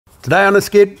Today on the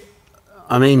skid,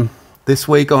 I mean, this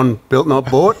week on Built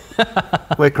Not Bought,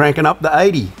 we're cranking up the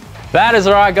 80. That is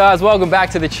right, guys. Welcome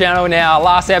back to the channel. Now,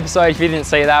 last episode, if you didn't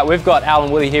see that, we've got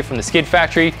Alan Willie here from the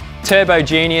Skidfactory, Turbo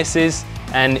Geniuses,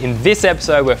 and in this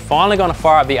episode, we're finally going to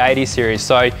fire up the 80 series.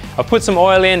 So I've put some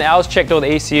oil in, Al's checked all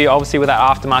the ECU, obviously with that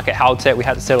aftermarket Haltech, we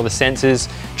had to set all the sensors,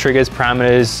 triggers,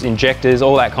 parameters, injectors,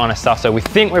 all that kind of stuff. So we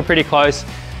think we're pretty close.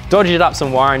 Dodged up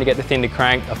some wiring to get the thing to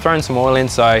crank. I've thrown some oil in,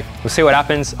 so we'll see what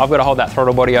happens. I've got to hold that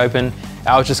throttle body open.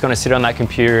 Al's just going to sit on that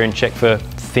computer and check for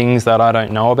things that I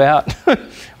don't know about,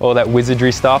 all that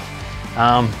wizardry stuff.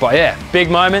 But yeah, big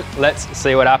moment. Let's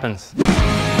see what happens.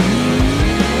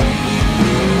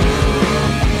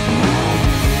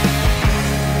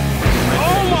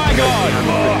 Oh my God!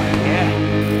 Oh,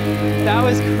 yeah. That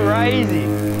was crazy.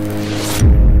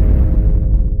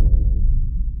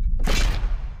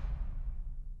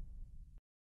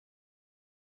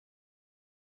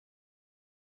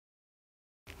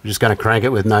 We're just going to crank it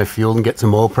with no fuel and get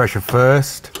some oil pressure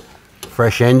first.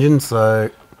 Fresh engine,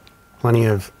 so plenty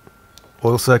of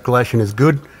oil circulation is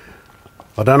good.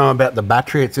 I don't know about the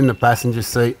battery, it's in the passenger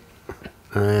seat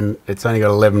and it's only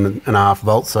got 11.5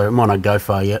 volts, so it might not go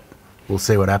far yet. We'll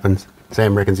see what happens.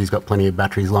 Sam reckons he's got plenty of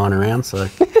batteries lying around, so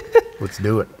let's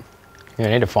do it. Yeah,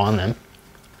 I need to find them.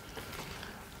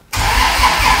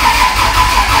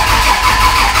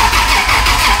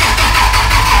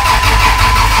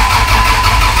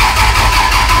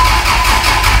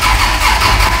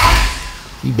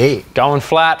 You bet. Going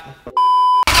flat.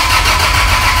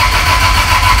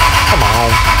 Come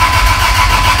on.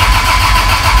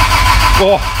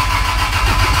 Oh.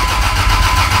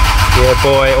 Yeah,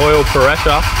 boy, oil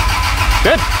pressure.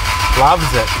 Good.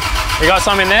 Loves it. You got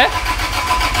some in there?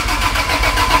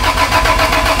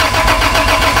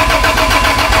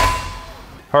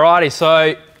 Alrighty,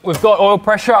 so we've got oil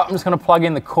pressure. I'm just going to plug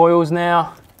in the coils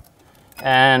now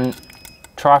and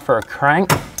try for a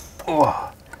crank. Oh.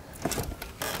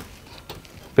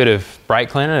 Bit of brake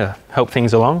cleaner to help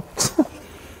things along.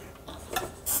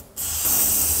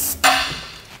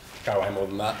 Go away more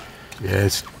than that.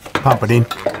 Yes, pump it in.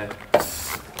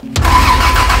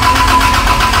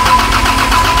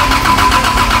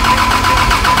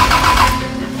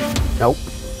 Nope.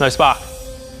 No spark.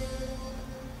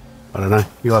 I don't know.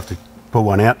 You'll have to pull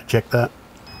one out to check that.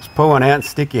 Just pull one out and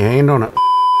stick your hand on it.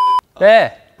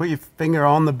 There. Put your finger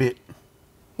on the bit.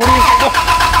 What are you...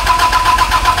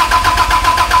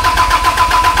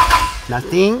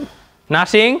 Nothing?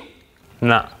 Nothing?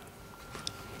 Nah.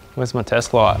 Where's my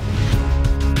test light?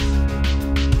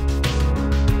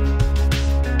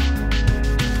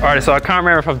 Alright, so I can't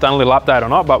remember if I've done a little update or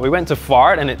not, but we went to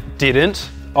fire it and it didn't,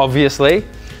 obviously.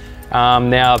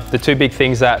 Now, the two big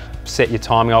things that set your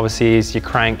timing, obviously, is your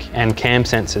crank and cam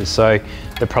sensors. So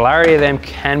the polarity of them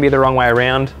can be the wrong way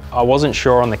around. I wasn't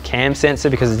sure on the cam sensor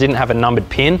because it didn't have a numbered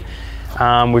pin.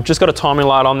 We've just got a timing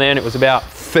light on there and it was about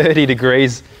 30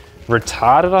 degrees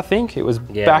retarded, I think. It was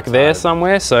back there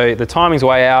somewhere, so the timing's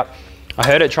way out. I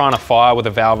heard it trying to fire with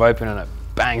the valve open and it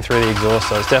banged through the exhaust,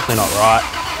 so it's definitely not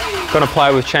right. Gonna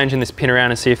play with changing this pin around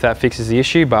and see if that fixes the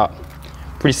issue, but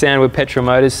pretty standard with petrol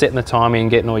motors, setting the timing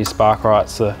and getting all your spark right,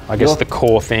 so I guess the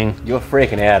core thing. You're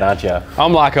freaking out, aren't you?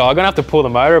 I'm like, oh, I'm gonna have to pull the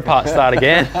motor apart and start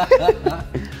again.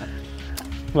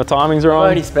 My timing's wrong. I've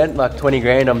already spent like 20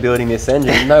 grand on building this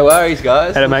engine. No worries,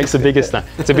 guys. And it makes the biggest thing.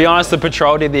 To be honest, the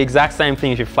Patrol did the exact same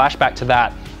thing. If you flash back to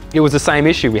that, it was the same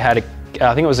issue. We had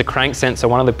I think it was a crank sensor.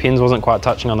 One of the pins wasn't quite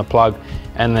touching on the plug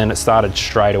and then it started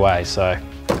straight away. So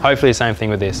hopefully the same thing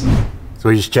with this. So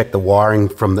we just checked the wiring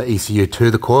from the ECU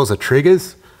to the coils, the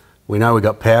triggers. We know we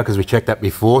got power because we checked that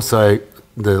before. So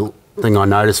the thing I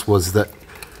noticed was that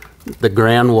the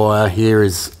ground wire here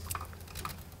is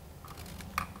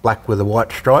black with a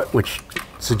white stripe, which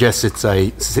suggests it's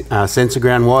a sensor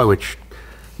ground wire, which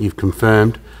you've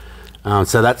confirmed.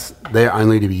 So they're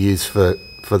only to be used for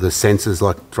the sensors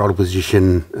like throttle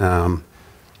position,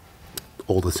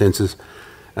 all the sensors,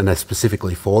 and they're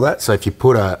specifically for that. So if you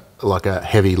put a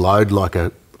heavy load like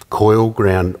a coil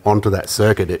ground onto that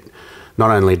circuit, it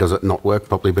not only does it not work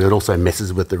properly, but it also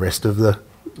messes with the rest of the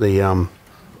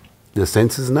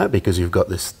sensors and that, because you've got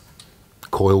this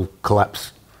coil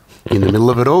collapse in the middle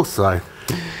of it all. So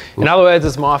in other words,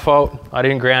 it's my fault. I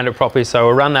didn't ground it properly, so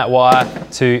we'll run that wire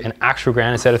to an actual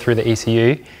ground instead of through the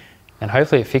ECU, and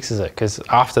hopefully it fixes it, because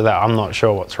after that I'm not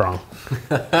sure what's wrong.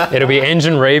 It'll be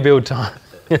engine rebuild time.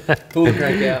 Pull the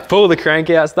crank out. Pull the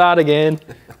crank out, start again.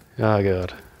 Oh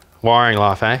God. Wiring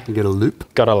life, eh? you get a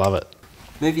loop. Gotta love it.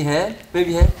 Move your hand, move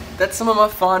your hand. That's some of my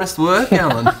finest work,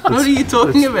 Alan. What are you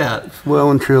talking about?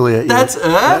 Well and truly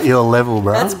at Your level,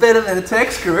 bro. That's better than a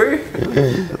tech screw.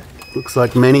 Looks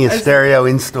like many a stereo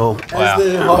install. Wow. As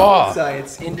the hot would say,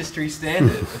 it's industry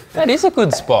standard. That is a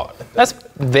good spot. That's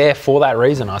there for that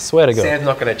reason, I swear to God. Sam's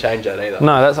not going to change that either.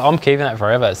 No, I'm keeping that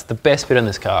forever. It's the best bit in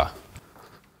this car.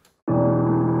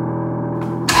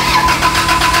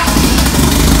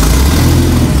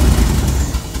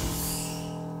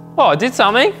 Oh, I did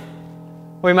something.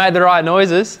 We made the right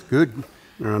noises. Good.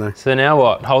 Righto. So now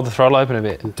what? Hold the throttle open a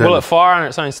bit. Will it fire on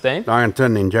its own steam? I'm going to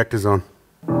turn the injectors on.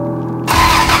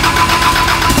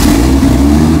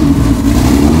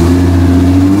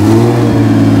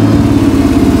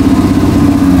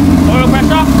 Oil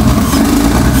pressure?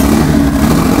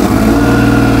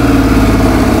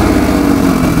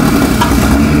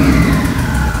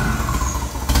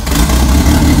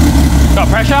 Got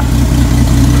pressure?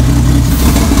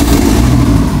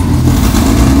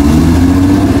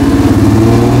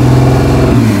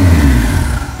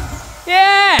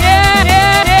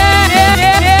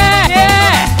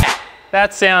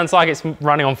 That sounds like it's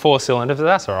running on 4 cylinders, but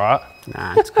that's all right.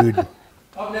 Nah, it's good.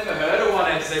 I've never heard of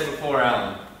 1FC before,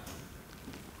 Alan.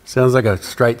 Sounds like a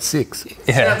straight 6.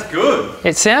 Yeah. Sounds good.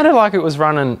 It sounded like it was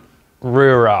running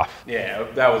real rough. Yeah,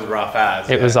 that was rough as.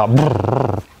 It was like,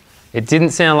 it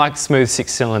didn't sound like smooth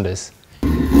 6 cylinders.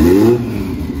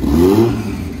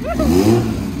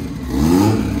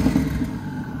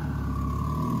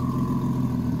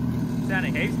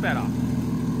 Sounding heaps better.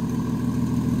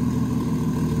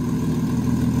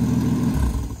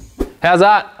 How's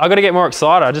that? I got to get more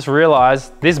excited. I just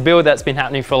realized this build that's been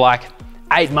happening for like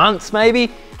 8 months maybe.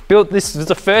 This is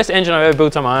the first engine I've ever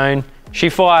built on my own. She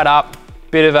fired up,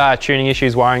 bit of tuning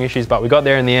issues, wiring issues, but we got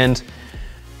there in the end.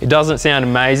 It doesn't sound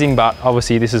amazing, but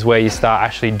obviously this is where you start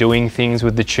actually doing things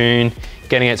with the tune,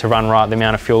 getting it to run right, the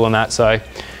amount of fuel and that. So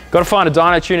got to find a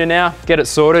dyno tuner now, get it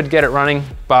sorted, get it running.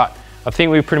 But I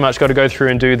think we've pretty much got to go through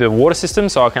and do the water system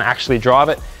so I can actually drive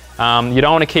it. You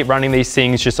don't want to keep running these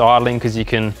things just idling because you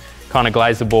can kind of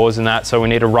glaze the bores and that, so we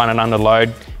need to run it under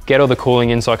load, get all the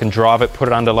cooling in so I can drive it, put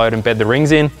it under load and bed the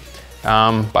rings in.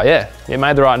 But yeah, it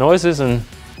made the right noises and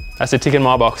that's a tick in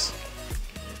my box.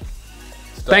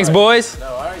 Thanks, boys.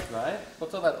 No worries, mate.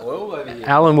 What's all that oil over here?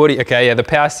 Alan Woody, okay, yeah, the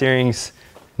power steering's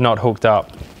not hooked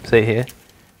up. See here?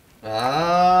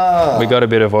 Ah. We got a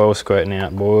bit of oil squirting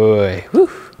out, boy.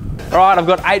 Whew. All right, I've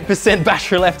got 8%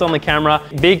 battery left on the camera.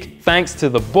 Big thanks to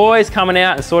the boys coming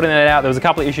out and sorting that out. There was a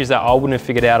couple of issues that I wouldn't have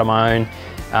figured out on my own.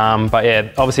 But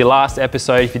yeah, obviously last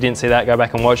episode, if you didn't see that, go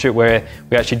back and watch it, where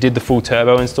we actually did the full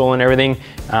turbo install and everything.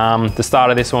 The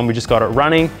start of this one, we just got it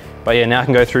running. But yeah, now I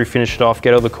can go through, finish it off,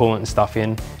 get all the coolant and stuff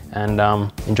in, and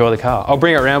enjoy the car. I'll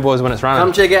bring it around, boys, when it's running.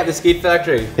 Come check out the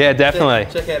Skidfactory. Yeah,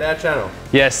 definitely. Check out our channel.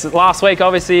 Yes, last week,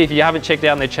 obviously, if you haven't checked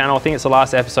out their channel, I think it's the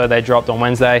last episode they dropped on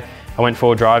Wednesday. I went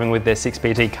forward driving with their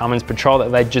 6PT Cummins Patrol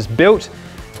that they just built.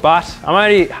 But I'm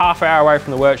only half an hour away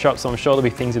from the workshop, so I'm sure there'll be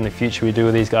things in the future we do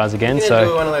with these guys again. You gonna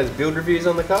do one of those build reviews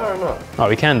on the car or not? Oh,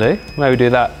 we can do. Maybe do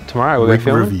that tomorrow. We'll Rig go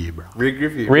filming. review, bro. Rig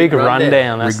review. Rig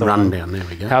rundown. That's Rig the one. rundown, there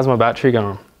we go. How's my battery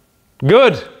going?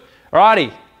 Good.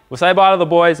 Alrighty, we'll say bye to the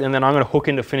boys and then I'm gonna hook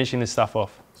into finishing this stuff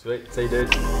off. Sweet, see you,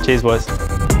 dude. Cheers, boys.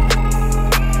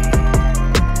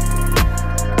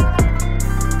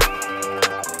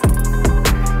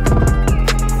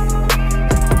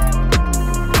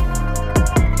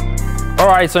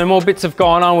 Alright, so more bits have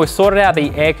gone on. We've sorted out the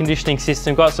air conditioning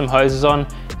system, got some hoses on,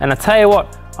 and I tell you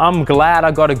what, I'm glad I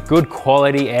got a good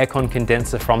quality aircon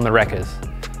condenser from the wreckers.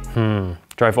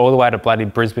 Drove all the way to bloody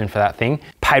Brisbane for that thing.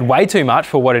 Paid way too much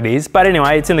for what it is, but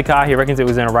anyway, it's in the car. He reckons it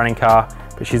was in a running car,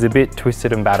 but she's a bit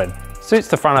twisted and battered. Suits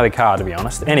the front of the car, to be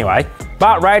honest. Anyway,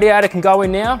 but radiator can go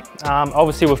in now.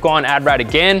 Obviously, we've gone ad rad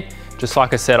again. Just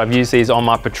like I said, I've used these on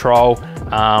my Patrol,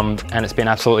 and it's been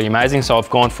absolutely amazing. So I've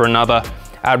gone for another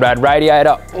ad rad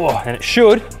radiator, and it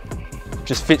should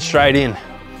just fit straight in.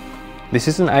 This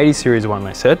is an 80 series one,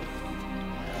 they said.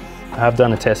 I have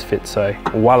done a test fit, so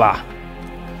voila.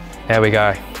 There we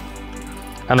go.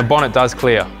 And the bonnet does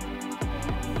clear.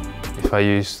 If I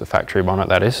use the factory bonnet,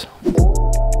 that is.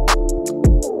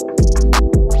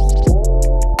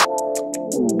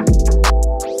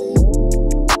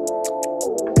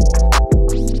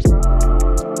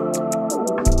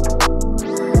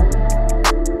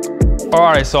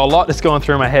 Alright, so a lot is going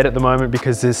through my head at the moment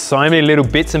because there's so many little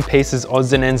bits and pieces,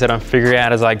 odds and ends that I'm figuring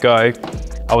out as I go.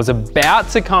 I was about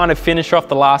to kind of finish off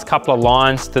the last couple of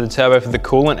lines to the turbo for the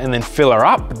coolant and then fill her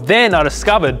up. But then I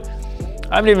discovered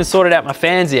I haven't even sorted out my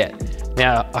fans yet.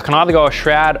 Now, I can either go a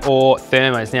shroud or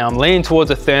thermos. Now, I'm leaning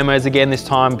towards a thermos again this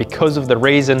time because of the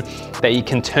reason that you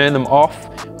can turn them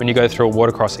off when you go through a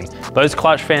water crossing. Those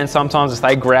clutch fans, sometimes if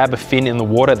they grab a fin in the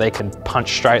water, they can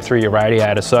punch straight through your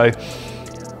radiator. So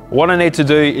what I need to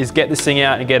do is get this thing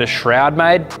out and get a shroud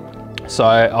made. So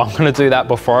I'm gonna do that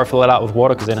before I fill it up with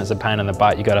water, because then it's a pain in the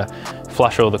butt. You gotta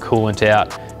flush all the coolant out,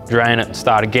 drain it and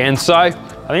start again. So I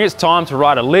think it's time to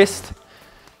write a list.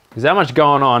 There's that much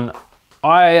going on.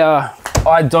 I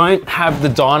don't have the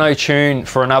dyno tune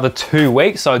for another 2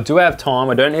 weeks, so I do have time.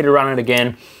 I don't need to run it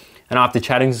again. And after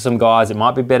chatting to some guys, it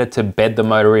might be better to bed the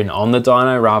motor in on the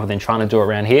dyno rather than trying to do it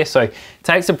around here. So it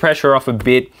takes the pressure off a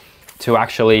bit to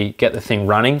actually get the thing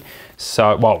running.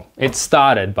 So, well, it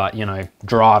started, but you know,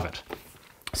 drive it.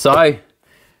 So,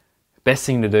 best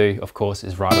thing to do, of course,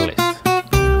 is write a list.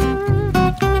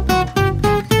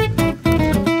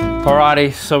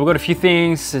 Alrighty, so we've got a few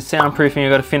things. The soundproofing I've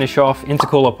got to finish off,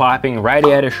 intercooler piping,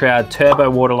 radiator shroud, turbo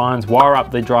water lines, wire up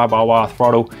the drive-by-wire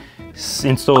throttle,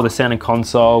 install the center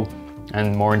console,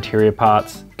 and more interior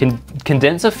parts.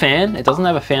 Condenser fan, it doesn't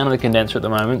have a fan on the condenser at the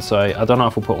moment, so I don't know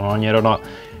if we'll put one on yet or not.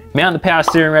 Mount the power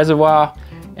steering reservoir,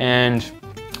 and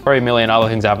probably a million other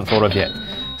things I haven't thought of yet.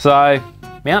 So,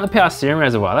 mount the power steering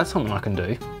reservoir, that's something I can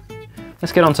do.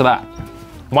 Let's get onto that.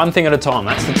 One thing at a time,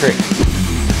 that's the trick.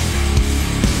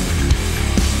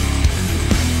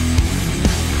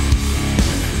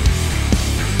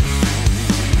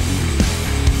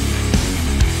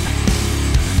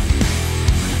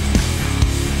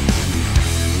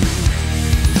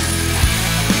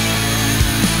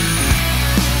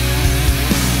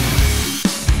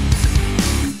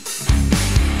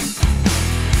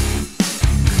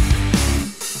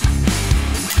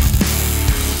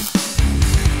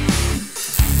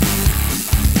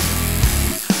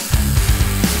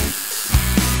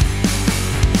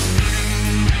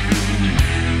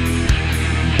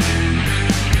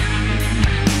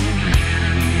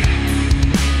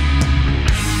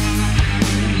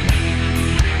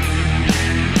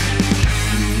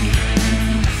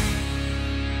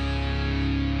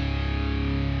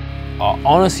 I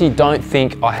honestly don't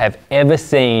think I have ever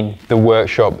seen the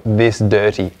workshop this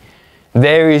dirty.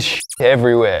 There is shit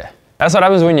everywhere. That's what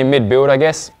happens when you're mid-build, I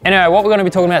guess. Anyway, what we're going to be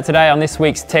talking about today on this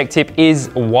week's tech tip is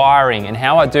wiring and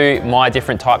how I do my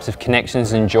different types of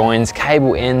connections and joins,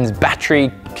 cable ends,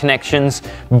 battery connections,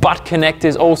 butt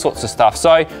connectors, all sorts of stuff.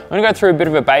 So I'm going to go through a bit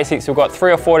of a basics. We've got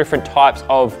 3 or 4 different types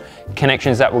of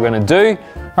connections that we're going to do.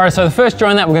 All right, so the first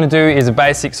join that we're going to do is a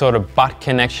basic sort of butt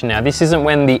connection. Now, this isn't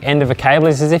when the end of a cable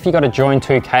is, as if you've got to join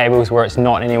 2 cables where it's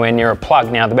not anywhere near a plug.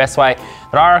 Now, the best way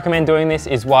that I recommend doing this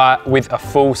is with a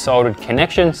full soldered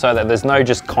connection so that there's no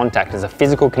just contact. There's a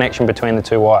physical connection between the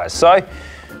 2 wires. So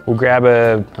we'll grab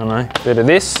a, I don't know, bit of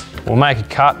this. We'll make a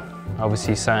cut,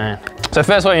 obviously saying. So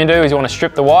first what you do is you want to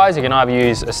strip the wires. You can either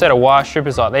use a set of wire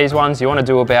strippers like these ones. You want to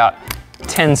do about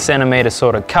 10 centimeter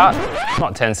sort of cut.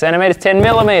 Not 10 centimeters, 10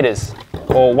 millimeters.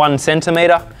 Or 1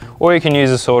 centimeter, or you can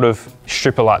use a sort of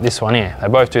stripper like this one here. They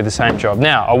both do the same job.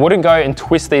 Now, I wouldn't go and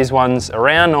twist these ones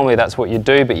around. Normally that's what you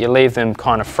do, but you leave them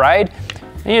kind of frayed.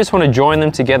 And you just want to join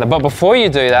them together. But before you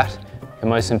do that, the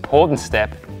most important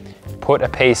step, put a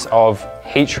piece of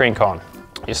heat shrink on.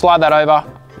 You slide that over,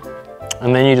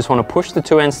 and then you just want to push the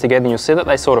 2 ends together, and you'll see that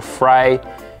they sort of fray,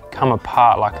 come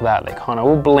apart like that. They kind of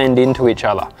all blend into each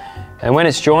other. And when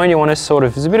it's joined, you want to sort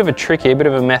of, there's a bit of a trick here, a bit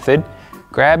of a method.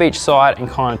 Grab each side and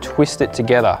kind of twist it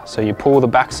together. So you pull the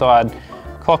back side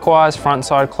clockwise, front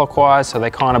side clockwise, so they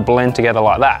kind of blend together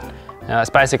like that. Now that's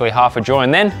basically half a join.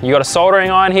 Then you got a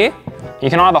soldering iron here. You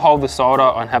can either hold the solder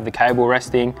and have the cable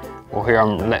resting, or here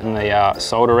I'm letting the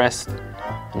solder rest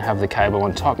and have the cable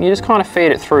on top. You just kind of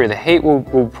feed it through. The heat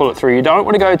will pull it through. You don't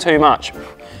want to go too much.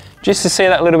 Just to see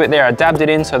that little bit there, I dabbed it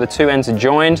in so the 2 ends are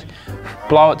joined.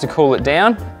 Blow it to cool it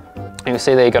down. You can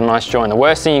see there you've got a nice join. The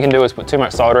worst thing you can do is put too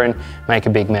much solder in, make a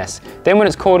big mess. Then when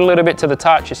it's cooled a little bit to the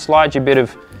touch, you slide your bit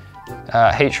of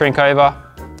heat shrink over.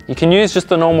 You can use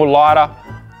just a normal lighter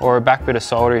or a back bit of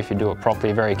solder if you do it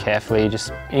properly, very carefully.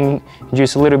 Just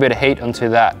induce a little bit of heat onto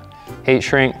that heat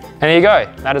shrink. And there you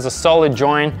go. That is a solid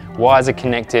join. Wires are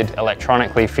connected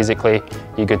electronically, physically,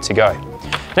 you're good to go.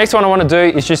 Next one I want to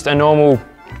do is just a normal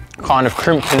kind of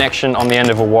crimp connection on the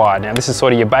end of a wire. Now this is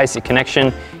sort of your basic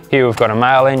connection. Here we've got a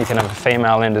male end, you can have a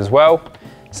female end as well.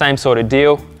 Same sort of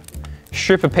deal.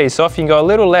 Strip a piece off, you can go a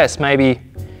little less, maybe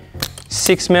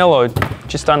 6 mil or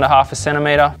just under half a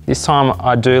centimeter. This time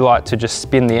I do like to just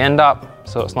spin the end up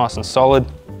so it's nice and solid.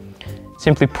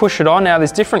 Simply push it on. Now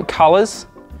there's different colors.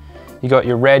 You got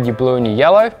your red, your blue and your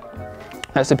yellow.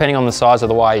 That's depending on the size of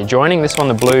the wire you're joining. This one,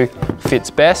 the blue, fits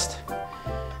best.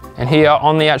 And here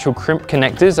on the actual crimp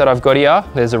connectors that I've got here,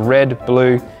 there's a red,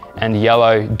 blue and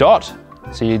yellow dot.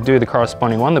 So you do the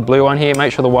corresponding one, the blue one here,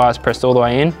 make sure the wire's pressed all the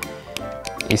way in.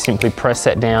 You simply press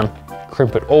that down,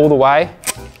 crimp it all the way,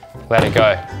 let it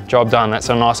go. Job done, that's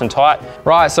so nice and tight.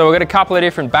 Right, so we've got a couple of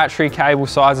different battery cable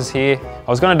sizes here. I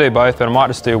was gonna do both, but I might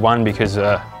just do one because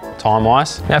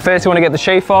time-wise. Now first you want to get the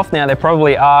sheath off. Now there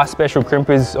probably are special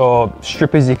crimpers or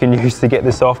strippers you can use to get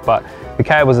this off, but the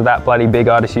cables are that bloody big,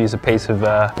 I just use a piece of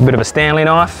a bit of a Stanley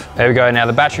knife. There we go. Now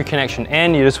the battery connection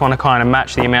end, you just want to kind of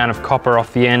match the amount of copper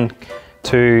off the end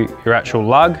to your actual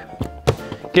lug.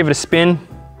 Give it a spin,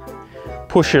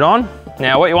 push it on.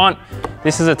 Now what you want,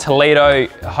 this is a Toledo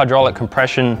hydraulic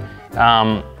compression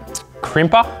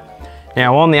crimper.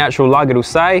 Now on the actual lug it'll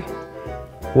say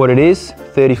what it is,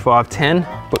 3510.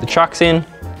 Put the chucks in,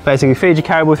 basically feed your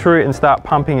cable through it and start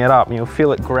pumping it up and you'll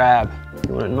feel it grab.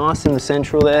 You want it nice in the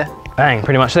central there. Bang,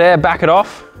 pretty much there, back it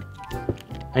off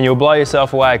and you'll blow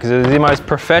yourself away because it's the most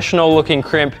professional looking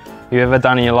crimp you've ever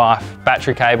done in your life.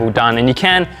 Battery cable done, and you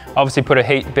can obviously put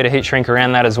a bit of heat shrink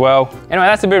around that as well. Anyway,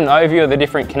 that's a bit of an overview of the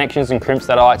different connections and crimps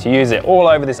that I like to use. They're all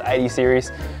over this 80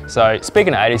 series. So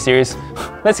speaking of 80 series,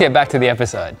 let's get back to the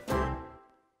episode.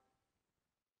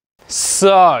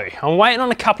 So, I'm waiting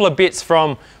on a couple of bits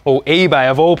from, well, eBay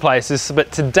of all places,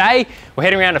 but today we're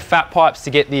heading around to Fat Pipes to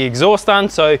get the exhaust done.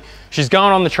 So she's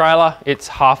going on the trailer. It's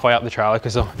halfway up the trailer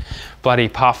because I'm bloody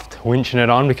puffed winching it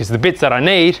on because the bits that I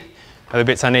need are the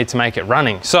bits I need to make it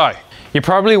running. So, you're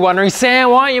probably wondering,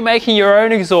 Sam, why aren't you making your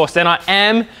own exhaust? And I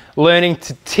am learning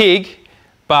to TIG,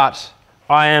 but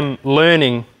I am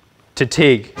learning to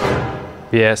TIG.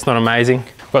 Yeah, it's not amazing.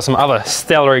 I've got some other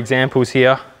stellar examples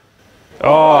here.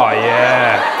 Oh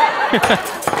yeah.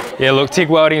 Yeah, look, TIG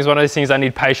welding is one of those things I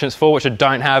need patience for, which I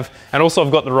don't have. And also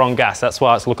I've got the wrong gas. That's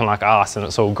why it's looking like arse and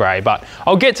it's all grey. But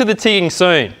I'll get to the TIGging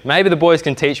soon. Maybe the boys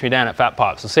can teach me down at Fat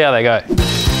Pipes. We'll see how they go.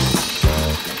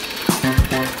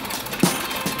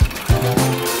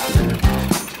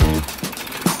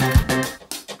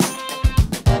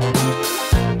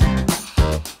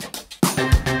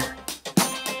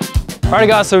 Alright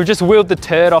guys, so we've just wheeled the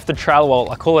turd off the trailer. Well,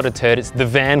 I call it a turd, it's the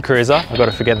Vancruiser. I've got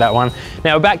to forget that one.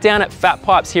 Now we're back down at Fat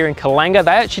Pipes here in Kalanga.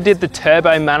 They actually did the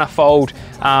turbo manifold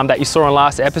that you saw in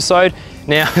last episode.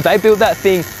 Now they built that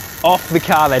thing off the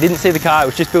car. They didn't see the car, it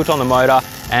was just built on the motor,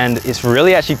 and it's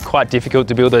really actually quite difficult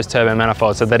to build those turbo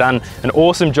manifolds. So they've done an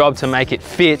awesome job to make it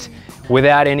fit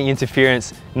without any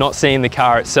interference, not seeing the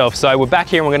car itself. So we're back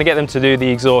here and we're gonna get them to do the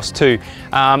exhaust too.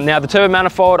 Now the turbo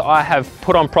manifold I have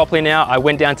put on properly now. I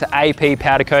went down to AP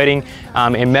powder coating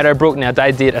in Meadowbrook. Now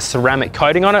they did a ceramic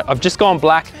coating on it. I've just gone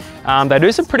black. They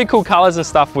do some pretty cool colors and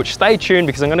stuff, which stay tuned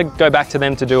because I'm gonna go back to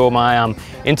them to do all my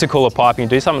intercooler piping and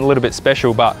do something a little bit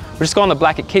special, but we're just going the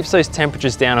black. It keeps those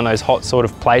temperatures down in those hot sort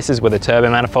of places where the turbo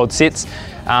manifold sits.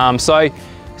 So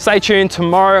stay tuned.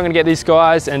 Tomorrow I'm gonna get these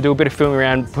guys and do a bit of filming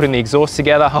around putting the exhaust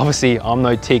together. Obviously, I'm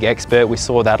no TIG expert. We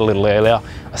saw that a little earlier.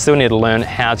 I still need to learn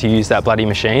how to use that bloody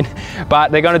machine,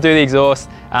 but they're gonna do the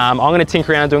exhaust. I'm gonna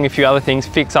tinker around doing a few other things,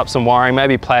 fix up some wiring,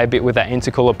 maybe play a bit with that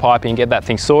intercooler piping and get that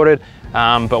thing sorted.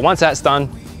 But once that's done,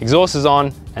 exhaust is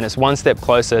on and it's one step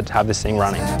closer to have this thing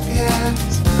running.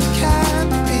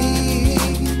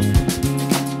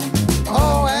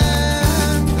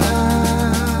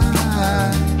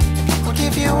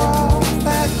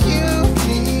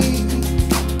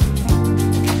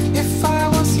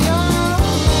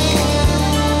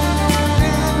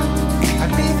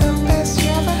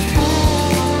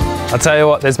 I'll tell you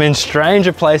what, there's been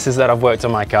stranger places that I've worked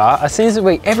on my car. It seems to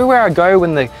be everywhere I go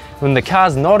when the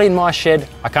car's not in my shed,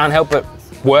 I can't help but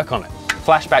work on it.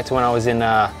 Flashback to when I was in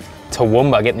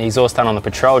Toowoomba getting the exhaust done on the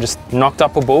Patrol, just knocked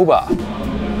up a bull bar.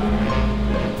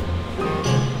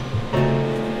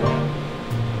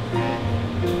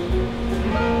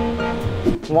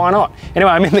 Why not?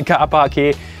 Anyway, I'm in the car park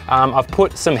here. I've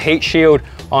put some heat shield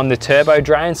on the turbo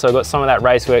drain, so I've got some of that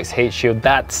Raceworks heat shield.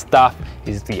 That stuff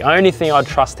is the only thing I'd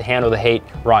trust to handle the heat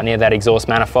right near that exhaust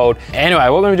manifold. Anyway,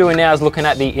 what we're doing now is looking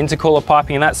at the intercooler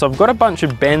piping and that. So I've got a bunch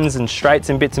of bends and straights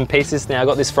and bits and pieces. Now I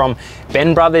got this from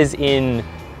Ben Brothers in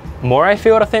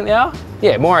Morayfield, I think they are.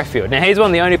 Yeah, Morayfield. Now he's one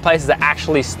of the only places that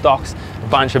actually stocks a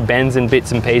bunch of bends and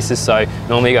bits and pieces. So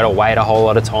normally you got to wait a whole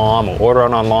lot of time or order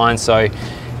it online. So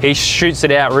he shoots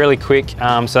it out really quick,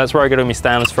 so that's where I got all my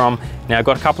stainless from. Now I've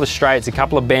got a couple of straights, a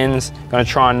couple of bends, gonna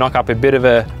try and knock up a bit of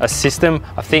a system.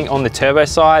 I think on the turbo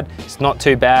side, it's not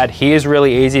too bad. Here's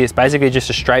really easy, it's basically just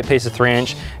a straight piece of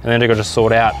 3-inch, and then I've got to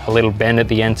sort out a little bend at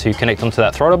the end to connect them to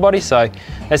that throttle body. So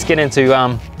let's get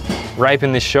into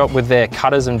raping this shop with their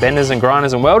cutters and benders and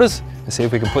grinders and welders, and see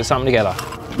if we can put something together.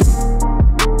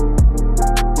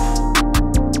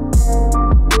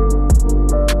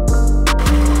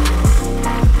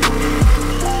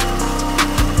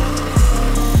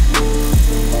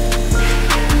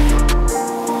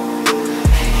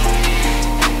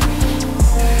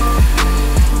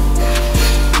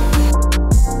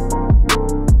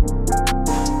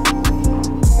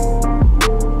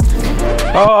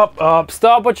 Oh, Oh,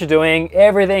 stop what you're doing.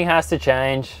 Everything has to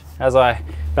change as I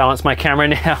balance my camera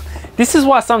now. This is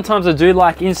why sometimes I do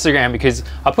like Instagram, because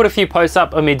I put a few posts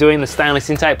up of me doing the stainless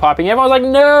intake piping. Everyone's like,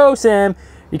 no, Sam,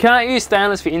 you can't use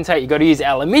stainless for intake. You got to use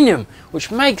aluminium, which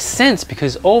makes sense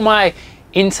because all my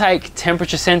intake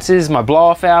temperature sensors, my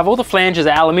blow-off valve, all the flanges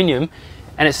are aluminium,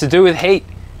 and it's to do with heat.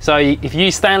 So if you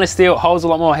use stainless steel, it holds a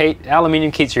lot more heat.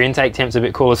 Aluminium keeps your intake temps a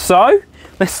bit cooler. So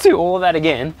let's do all of that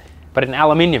again, but in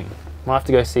aluminium. Might have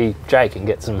to go see Jake and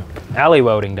get some alley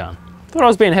welding done. Thought I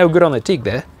was being held good on the TIG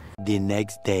there. The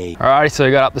next day. Alrighty, so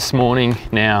we got up this morning.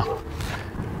 Now,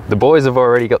 the boys have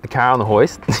already got the car on the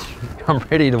hoist. I'm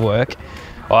ready to work.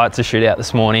 I had to shoot out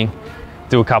this morning,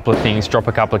 do a couple of things, drop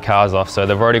a couple of cars off. So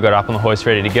they've already got up on the hoist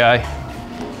ready to go.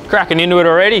 Cracking into it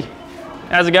already.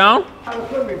 How's it going? I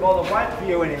couldn't be bothered waiting for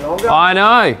you any longer. I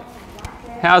know.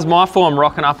 How's my form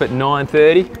rocking up at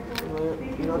 9:30?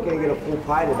 You're not going to get a full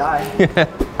pay today.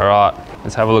 All right,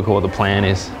 let's have a look at what the plan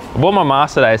is. I bought my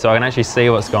mask today so I can actually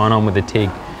see what's going on with the TIG.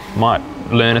 Might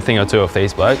learn a thing or two off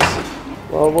these blokes.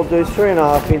 Well, we'll do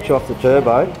 3.5 inch off the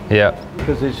turbo. Yeah.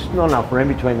 Because there's not enough room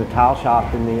between the tail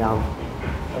shaft and the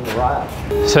rail.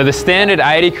 So the standard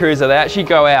 80 Cruiser, they actually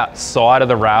go outside of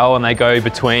the rail and they go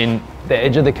between the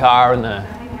edge of the car and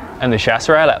the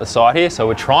chassis rail at the side here. So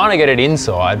we're trying to get it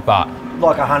inside, but...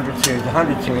 Like 100 series,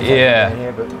 100 series. Yeah.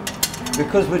 Here, but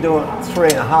because we're doing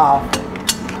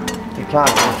 3.5, you can't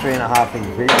do 3.5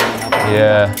 inch big.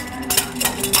 Yeah.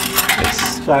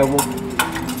 So we'll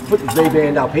put the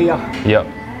V-band up here. Yep.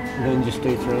 And then just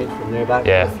do 3 inch from there back.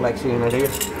 Yeah. Flexing in it here.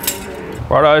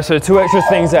 Righto, so 2 extra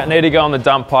things that need to go on the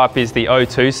dump pipe is the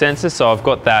O2 sensor. So I've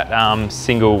got that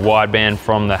single wideband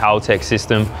from the Haltech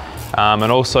system.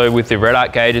 And also with the red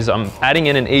arc gauges, I'm adding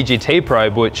in an EGT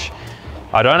probe, which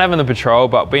I don't have in the Patrol,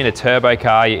 but being a turbo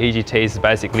car, your EGT is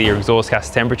basically your exhaust gas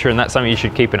temperature, and that's something you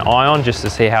should keep an eye on just to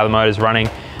see how the motor's running.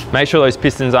 Make sure those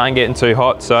pistons aren't getting too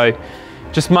hot. So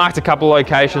just marked a couple of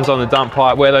locations on the dump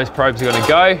pipe where those probes are gonna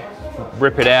go,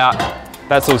 rip it out.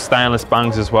 That's all stainless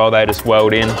bungs as well, they just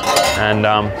weld in, and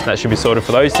that should be sorted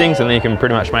for those things, and then you can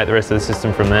pretty much make the rest of the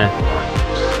system from there.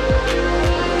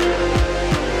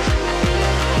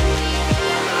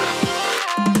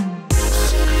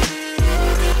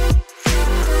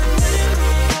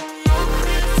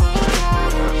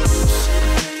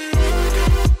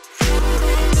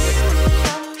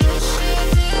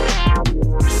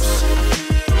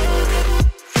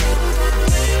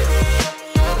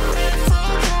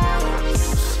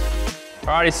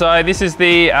 Alrighty, so this is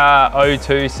the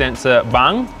O2 sensor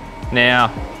bung.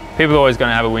 Now, people are always going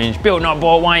to have a whinge. Built, not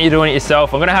bought, why aren't you doing it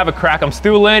yourself? I'm going to have a crack. I'm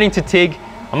still learning to TIG.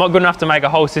 I'm not good enough to make a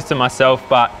whole system myself,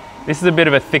 but this is a bit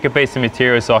of a thicker piece of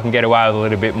material so I can get away with a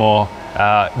little bit more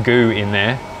goo in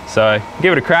there. So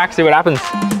give it a crack, see what happens.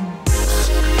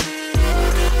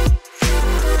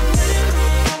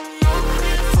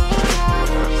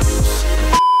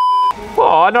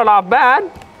 Oh, not half bad.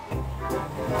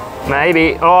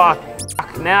 Maybe. Oh,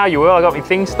 now you will. I got my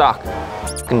thing stuck.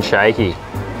 Fucking shaky.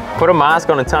 Put a mask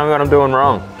on and tell me what I'm doing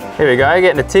wrong. Here we go,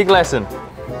 getting a TIG lesson.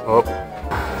 Oh,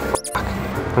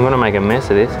 I'm gonna make a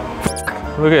mess of this.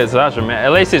 Look at such a mess.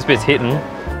 At least this bit's hitting.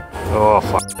 Oh,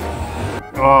 fuck.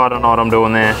 Oh, I don't know what I'm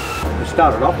doing there. You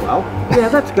started off well. Yeah,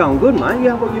 that's going good, mate.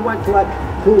 Yeah, well, you wait till that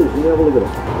cools and you have a look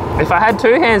at it. If I had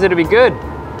 2 hands, it'd be good.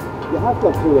 You have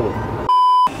got 2 hands.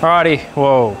 Alrighty,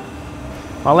 whoa.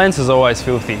 My lens is always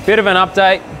filthy. Bit of an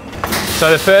update. So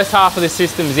the first half of the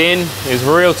system's in. It's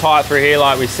real tight through here,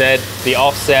 like we said. The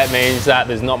offset means that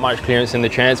there's not much clearance in the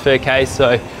transfer case.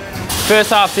 So first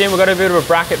half's in, we've got a bit of a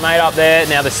bracket made up there.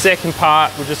 Now the second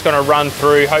part, we're just gonna run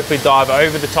through, hopefully dive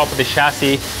over the top of the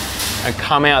chassis and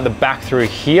come out the back through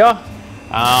here.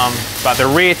 But the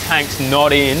rear tank's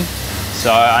not in.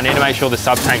 So I need to make sure the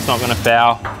sub tank's not gonna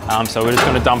foul. So we're just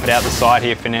gonna dump it out the side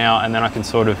here for now, and then I can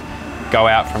sort of go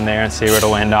out from there and see where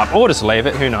it'll end up. Or just leave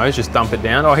it, who knows, just dump it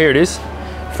down. Oh, here it is,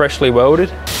 freshly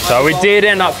welded. So we did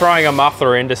end up throwing a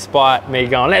muffler in despite me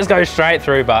going, let's go straight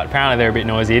through, but apparently they're a bit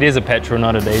noisy. It is a petrol,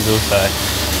 not a diesel, so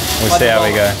we'll see how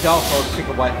we go.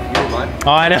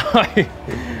 I know,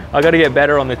 I gotta get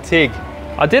better on the TIG.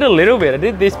 I did a little bit, I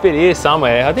did this bit here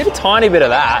somewhere. I did a tiny bit of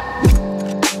that.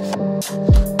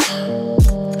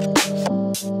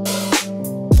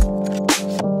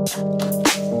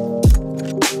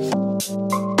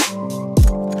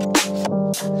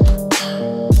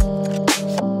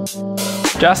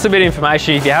 Just a bit of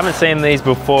information, if you haven't seen these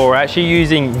before, we're actually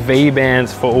using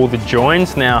V-bands for all the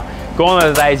joints. Now, gone are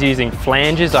the days using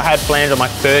flanges. I had flange on my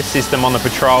first system on the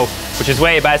Patrol, which is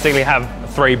where you basically have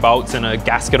 3 bolts and a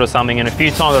gasket or something, and a few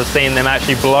times I've seen them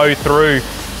actually blow through.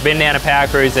 Been down a Power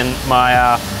Cruise and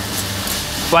my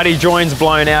bloody joints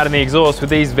blown out in the exhaust. With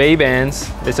these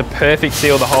V-bands, it's a perfect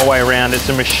seal the whole way around. It's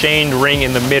a machined ring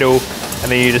in the middle,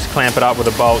 and then you just clamp it up with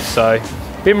a bolt. So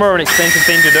a bit more of an expensive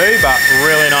thing to do, but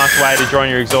really nice way to join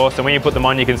your exhaust. And when you put them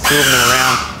on, you can silver them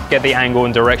around, get the angle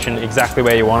and direction exactly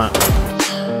where you want it.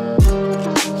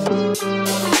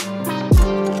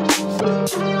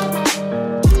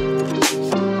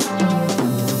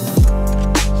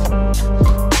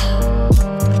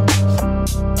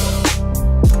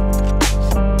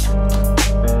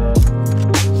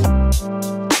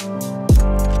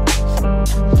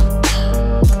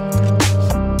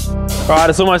 All right,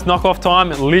 it's almost knock-off time,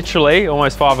 literally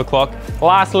almost 5 o'clock.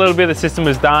 Last little bit of the system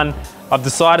was done. I've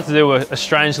decided to do a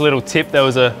strange little tip. There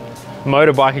was a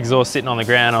motorbike exhaust sitting on the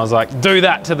ground. I was like, do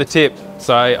that to the tip.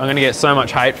 So I'm gonna get so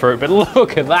much hate for it, but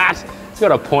look at that. It's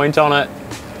got a point on it.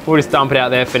 We'll just dump it out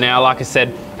there for now. Like I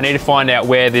said, I need to find out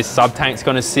where this sub-tank's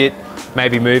gonna sit,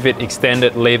 maybe move it, extend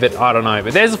it, leave it, I don't know.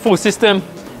 But there's the full system.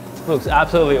 Looks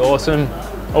absolutely awesome.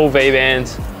 All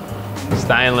V-bands,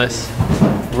 stainless.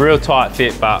 Real tight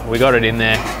fit, but we got it in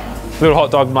there. Little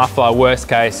hot dog muffler, worst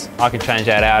case, I can change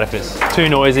that out if it's too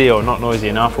noisy or not noisy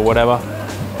enough or whatever.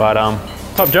 But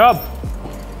top job.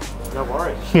 No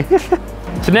worries.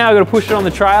 So now I've got to push it on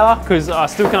the trailer because I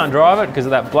still can't drive it because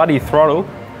of that bloody throttle,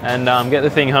 and get the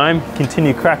thing home,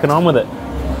 continue cracking on with it.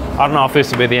 I don't know if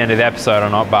this will be the end of the episode or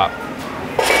not, but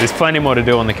there's plenty more to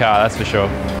do on the car, that's for sure.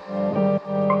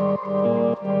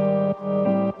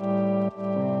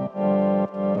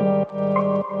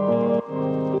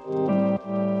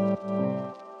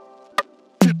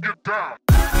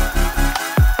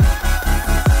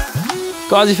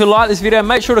 Guys, if you like this video,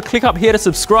 make sure to click up here to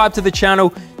subscribe to the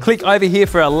channel. Click over here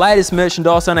for our latest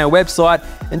merchandise on our website.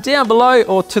 And down below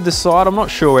or to the side, I'm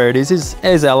not sure where it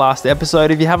is our last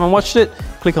episode. If you haven't watched it,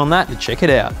 click on that to check it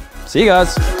out. See you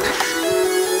guys.